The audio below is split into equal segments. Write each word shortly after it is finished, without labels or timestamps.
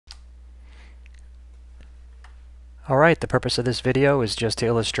Alright, the purpose of this video is just to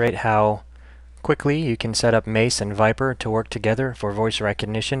illustrate how quickly you can set up MACE and Viper to work together for voice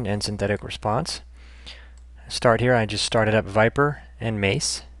recognition and synthetic response. Start here, I just started up Viper and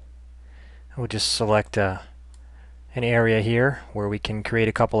MACE. We'll just select an area here where we can create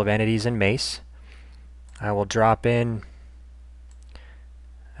a couple of entities in MACE. I will drop in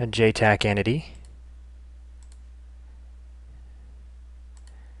a JTAC entity,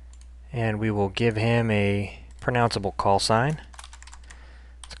 and we will give him a pronounceable call sign.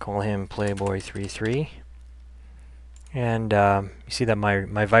 Let's call him Playboy33. And you see that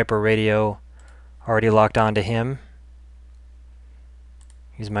my Viper radio already locked onto him.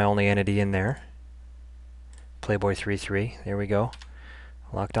 He's my only entity in there. Playboy33, there we go.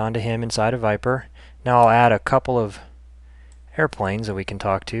 Locked onto him inside of Viper. Now I'll add a couple of airplanes that we can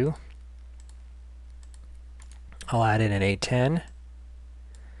talk to. I'll add in an A-10,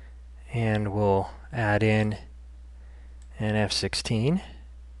 and we'll add in an F-16.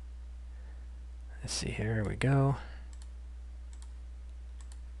 Let's see, here we go.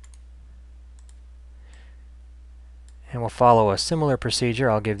 And we'll follow a similar procedure.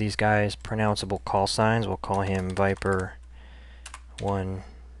 I'll give these guys pronounceable call signs. We'll call him Viper 1,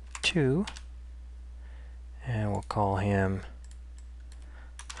 2. And we'll call him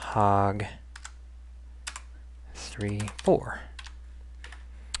Hog 3, 4.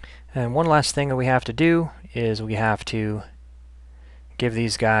 And one last thing that we have to do is we have to give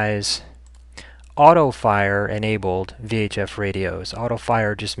these guys auto-fire enabled VHF radios.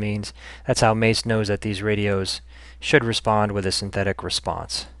 Auto-fire just means that's how MACE knows that these radios should respond with a synthetic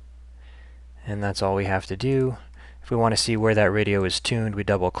response. And that's all we have to do. If we want to see where that radio is tuned, we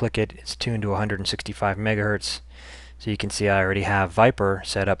double-click it. It's tuned to 165 megahertz. So you can see I already have Viper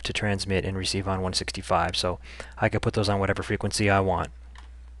set up to transmit and receive on 165, so I can put those on whatever frequency I want.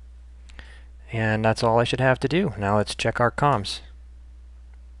 And that's all I should have to do. Now let's check our comms.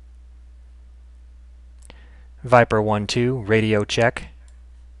 Viper 1-2, radio check.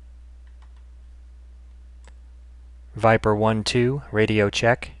 Viper 1-2, radio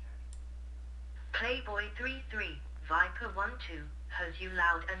check. Playboy 3-3, Viper 1-2, heard you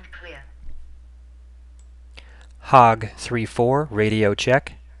loud and clear. Hog 3-4, radio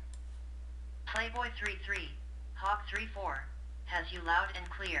check. Playboy 3-3, Hog 3-4, has you loud and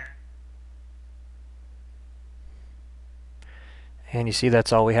clear. And you see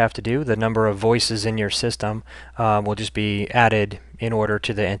that's all we have to do. The number of voices in your system will just be added in order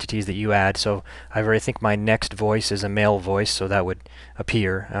to the entities that you add. So I already think my next voice is a male voice, so that would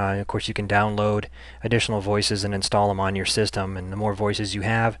appear. Of course, you can download additional voices and install them on your system. And the more voices you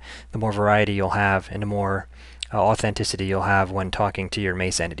have, the more variety you'll have, and the more authenticity you'll have when talking to your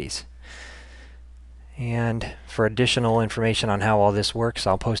MACE entities. And for additional information on how all this works,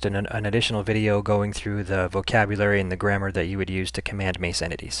 I'll post an additional video going through the vocabulary and the grammar that you would use to command MACE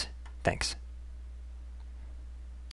entities. Thanks.